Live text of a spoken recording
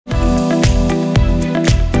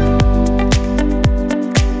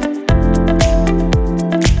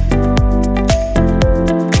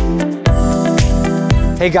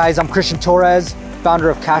Hey guys, I'm Torres, founder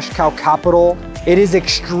of CashCow Capital. It is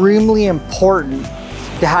extremely important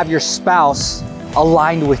to have your spouse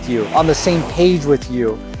aligned with you, on the same page with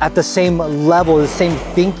you, at the same level, the same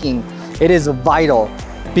thinking. It is vital,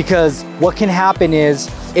 because what can happen is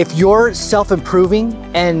if you're self-improving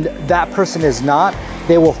and that person is not,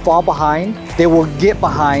 they will fall behind, they will get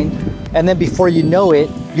behind, and then before you know it,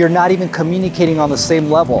 you're not even communicating on the same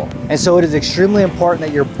level. And so it is extremely important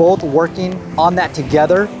that you're both working on that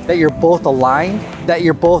together, that you're both aligned, that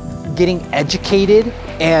you're both getting educated,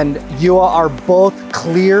 and you are both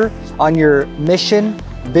clear on your mission,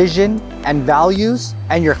 vision, and values,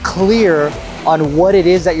 and you're clear on what it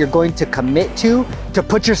is that you're going to commit to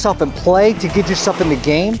put yourself in play, to get yourself in the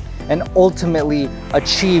game, and ultimately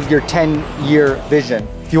achieve your 10-year vision.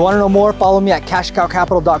 If you want to know more, follow me at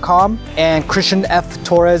cashcowcapital.com and Christian F.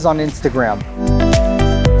 Torres on Instagram.